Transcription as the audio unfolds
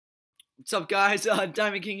What's up, guys?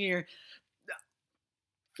 Diamond King here.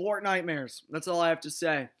 Fortnitemares. That's all I have to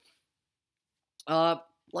say.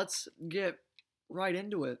 Let's get right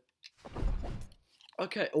into it.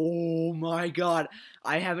 Okay. Oh my god.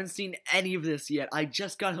 I haven't seen any of this yet. I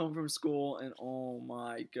just got home from school and oh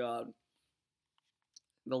my god.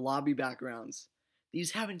 The lobby backgrounds.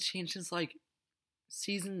 These haven't changed since like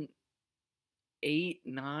season 8,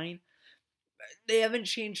 9. They haven't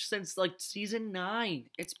changed since like season 9.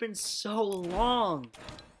 It's been so long.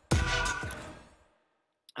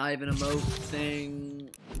 I have an emote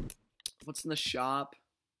thing. What's in the shop?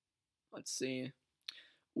 Let's see.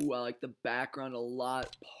 Ooh, I like the background a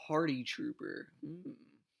lot. Party Trooper.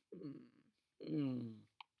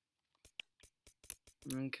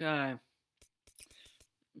 Okay.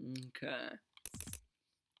 Okay.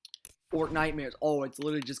 Fortnitemares. Oh, it's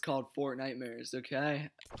literally just called Fortnitemares,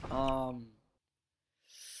 okay?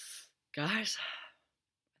 Guys,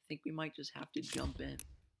 I think we might just have to jump in.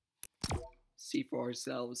 See for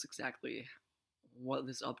ourselves exactly what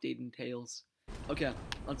this update entails. Okay,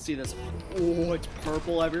 let's see this. Oh, it's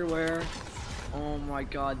purple everywhere. Oh my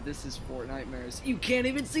god, this is Fortnitemares. You can't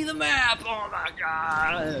even see the map! Oh my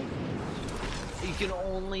god! You can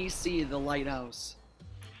only see the lighthouse.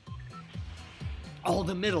 Oh,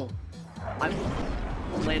 the middle. I'm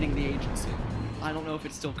landing the agency. I don't know if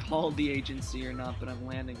it's still called the agency or not, but I'm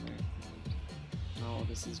landing there. Oh,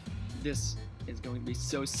 this is going to be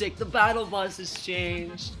so sick. The battle bus has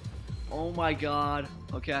changed. Oh my god.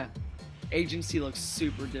 Okay. Agency looks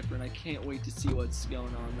super different. I can't wait to see what's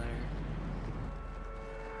going on there.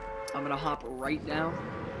 I'm gonna hop right down.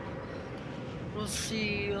 We'll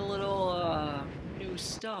see a little new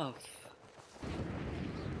stuff.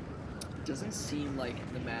 Doesn't seem like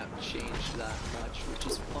the map changed that much, which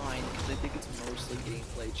is fine because I think it's mostly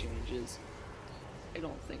gameplay changes. I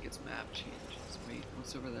don't think it's map changes. Wait,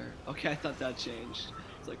 what's over there? Okay, I thought that changed.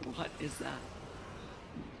 It's like, what is that?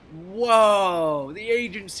 Whoa! The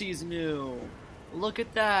agency's new! Look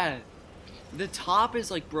at that! The top is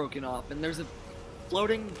like broken off and there's a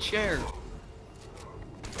floating chair.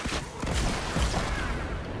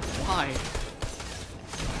 Why?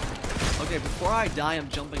 Okay, before I die, I'm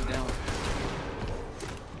jumping down.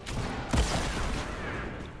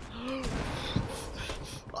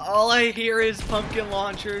 All I hear is pumpkin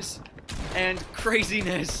launchers and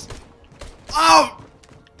craziness. Oh!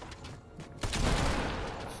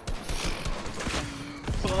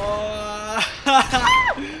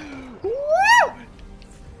 Woo!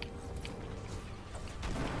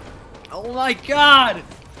 Oh my god!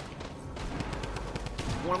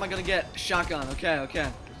 What am I gonna get? Shotgun. Okay,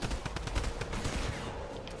 okay.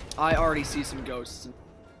 I already see some ghosts and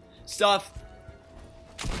stuff.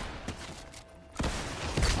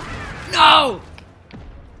 No!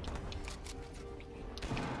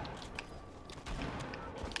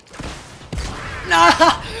 No!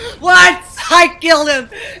 What? I killed him!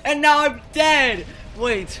 And now I'm dead!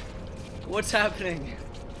 Wait. What's happening?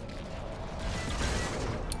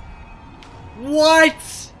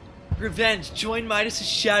 What? Revenge. Join Midas's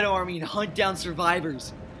Shadow Army and hunt down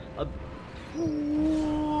survivors.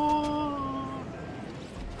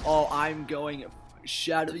 Oh, I'm going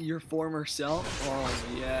shadow your former self?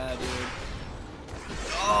 Oh, yeah, dude.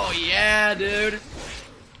 Oh, yeah, dude.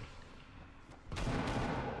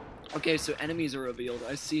 Okay, so enemies are revealed.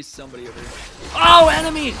 I see somebody over here. Oh,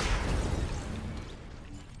 enemy!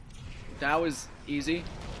 That was easy.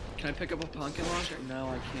 Can I pick up a pumpkin launcher? No,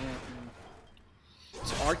 I can't.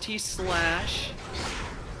 So RT slash.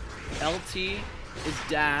 LT is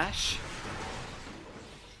dash.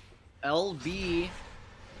 LB.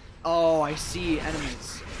 Oh, I see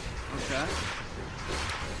enemies. Okay.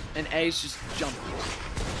 And A is just jumping.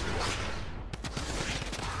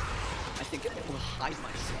 I think I'm able to hide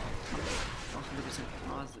myself. I'm not 100%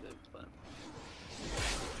 positive, but...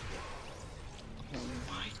 Oh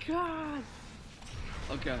my god!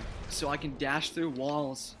 Okay, so I can dash through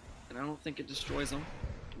walls, and I don't think it destroys them.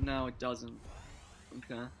 No, it doesn't.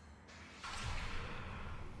 Okay.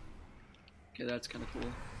 Okay, that's kind of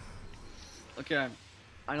cool. Okay.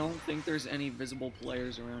 I don't think there's any visible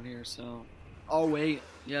players around here, so... Oh, wait.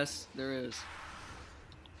 Yes, there is.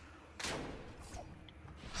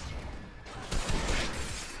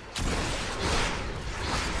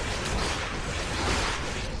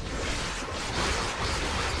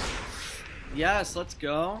 Yes, let's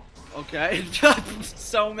go. Okay.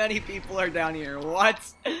 So many people are down here. What?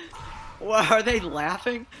 What? Are they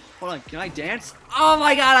laughing? Hold on. Can I dance? Oh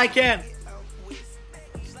my god, I can!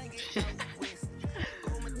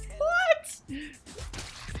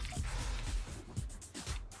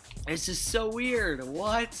 This is so weird.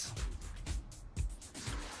 What?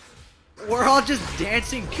 We're all just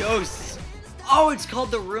dancing ghosts. Oh, it's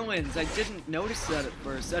called the Ruins. I didn't notice that at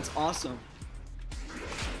first. That's awesome.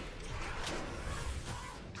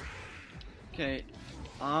 Okay,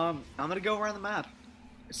 I'm gonna go around the map.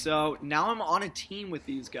 So now I'm on a team with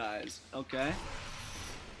these guys. Okay,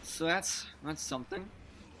 so that's something.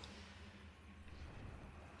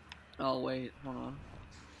 Oh wait, hold on.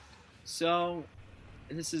 So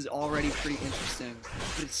this is already pretty interesting,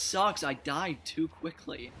 but it sucks. I died too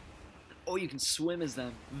quickly. Oh, you can swim as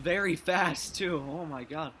them very fast too. Oh my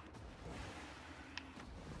god.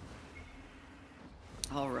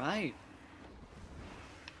 All right.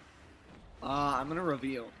 I'm gonna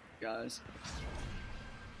reveal, guys.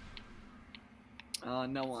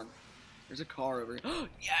 No one. There's a car over here.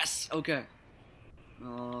 Yes! Okay.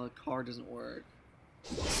 The car doesn't work.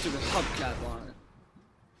 Stupid hubcap on it.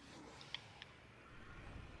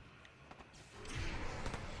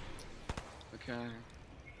 Okay.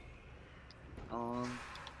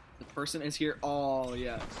 The person is here. Oh,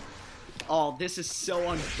 yeah. Oh, this is so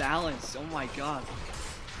unbalanced. Oh my god.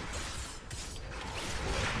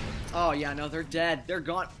 Oh, yeah, no, they're dead. They're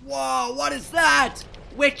gone. Whoa, what is that?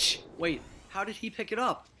 Witch! Wait, how did he pick it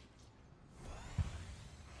up?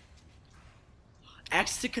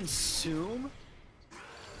 X to consume?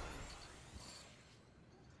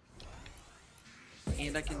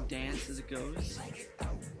 And I can dance as it goes.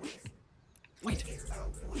 Wait.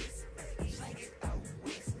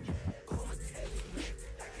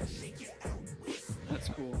 That's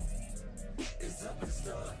cool.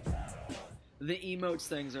 The emotes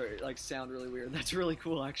things are like sound really weird. That's really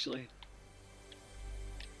cool, actually.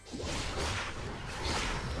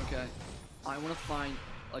 Okay, I want to find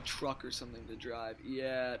a truck or something to drive.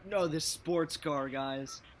 Yeah, no, this sports car,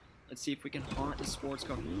 guys. Let's see if we can haunt the sports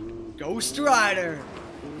car. Ghost Rider.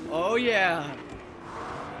 Oh yeah.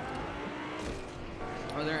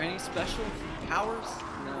 Are there any special powers?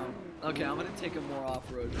 No. Okay, I'm gonna take a more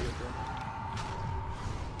off-road vehicle.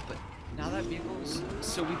 But now that vehicle's...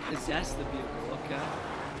 So we possess the vehicle, okay.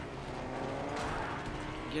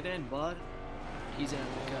 Get in, bud. He's in,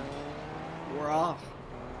 okay. We're off.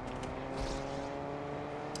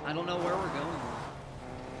 I don't know where we're going.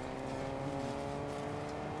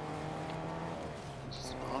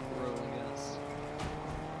 Just off-road, I guess.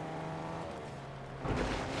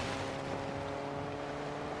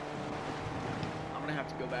 I'm gonna have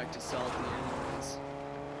to go back to Salty anyways.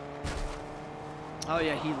 Oh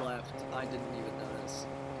yeah, he left. I didn't even notice.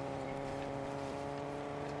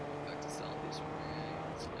 Back to Salty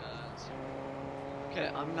Springs, guys. Okay,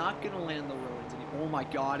 I'm not gonna land the ruins anymore. Oh my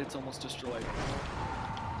god, it's almost destroyed.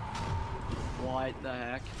 What the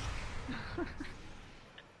heck?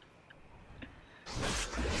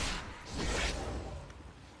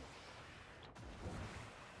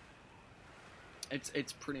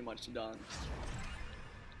 It's pretty much done.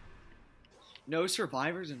 No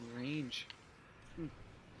survivors in range.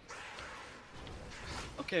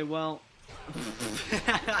 Okay, well,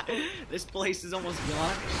 this place is almost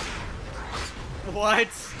gone. What?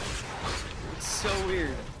 It's so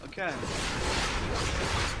weird. Okay.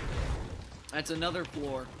 That's another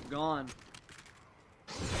floor. Gone.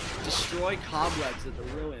 Destroy cobwebs at the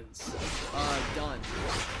ruins. Done.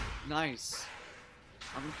 Nice.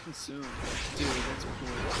 I'm consumed. Dude, that's cool.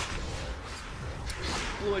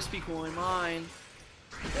 Blue SP coin, mine.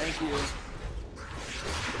 Thank you.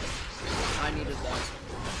 I needed that.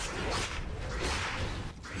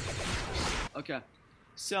 Okay.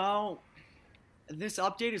 So, this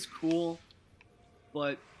update is cool,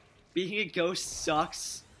 but being a ghost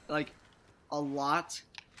sucks, like, a lot.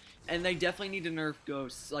 And they definitely need to nerf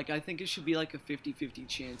ghosts. Like, I think it should be like a 50-50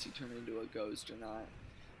 chance you turn into a ghost or not.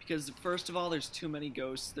 Because, first of all, there's too many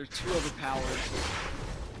ghosts. They're too overpowered.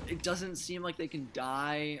 It doesn't seem like they can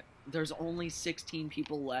die. There's only 16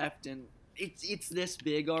 people left, and it's this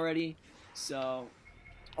big already. So,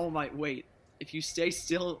 oh my, wait. If you stay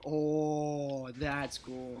still, oh, that's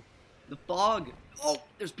cool. The fog. Oh,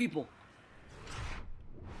 there's people.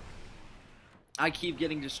 I keep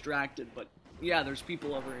getting distracted, but yeah, there's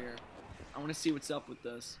people over here. I want to see what's up with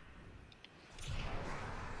this.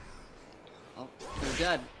 Oh, they're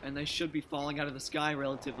dead, and they should be falling out of the sky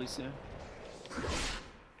relatively soon.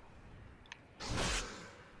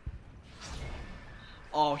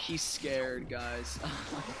 Oh, he's scared, guys. I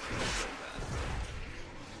feel so bad.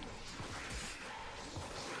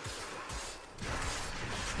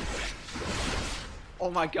 Oh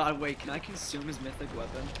my god, wait, can I consume his mythic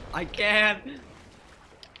weapon? I can!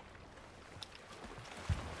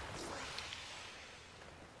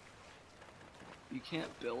 You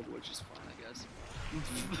can't build, which is fine, I guess.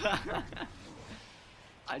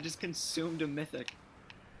 I just consumed a mythic.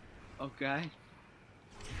 Okay.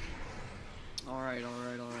 Alright.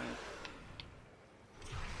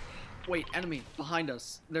 Wait, enemy behind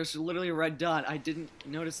us. There's literally a red dot. I didn't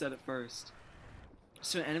notice that at first.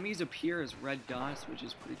 So enemies appear as red dots, which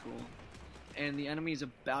is pretty cool. And the enemy is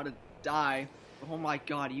about to die. Oh my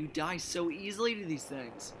god, you die so easily to these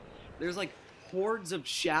things. There's like hordes of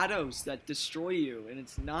shadows that destroy you, and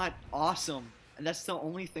it's not awesome. And that's the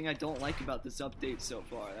only thing I don't like about this update so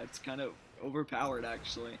far. That's kind of overpowered,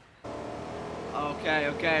 actually.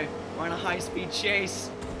 Okay. We're on a high-speed chase.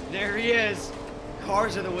 There he is.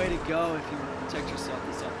 Cars are the way to go if you want to protect yourself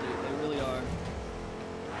this update. They really are.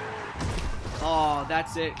 Oh,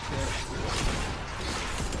 that's it.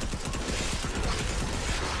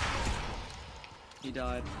 He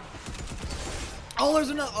died. Oh, there's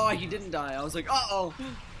another. Oh, he didn't die. I was like, uh-oh.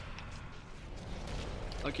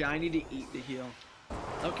 Okay, I need to eat to heal.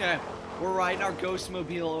 Okay, we're riding our ghost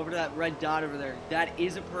mobile over to that red dot over there. That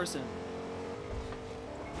is a person.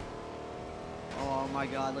 Oh my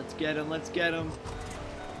god, let's get him.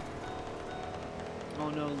 Oh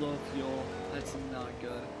no, low fuel. That's not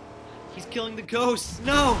good. He's killing the ghosts.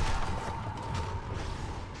 No!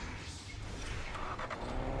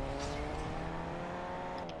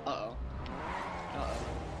 Uh-oh.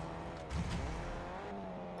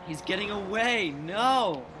 He's getting away.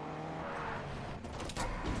 No!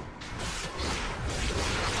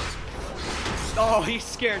 Oh, he's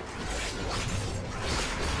scared.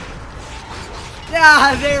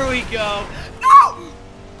 Yeah, there we go. No!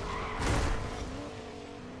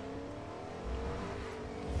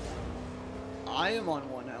 I am on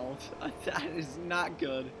 1 health. That is not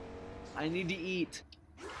good. I need to eat.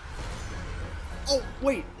 Oh,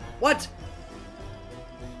 wait. What?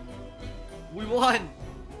 We won.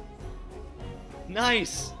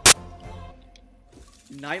 Nice.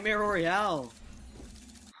 Nightmare Royale.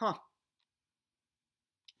 Huh.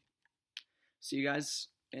 See you guys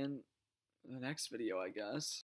in the next video, I guess.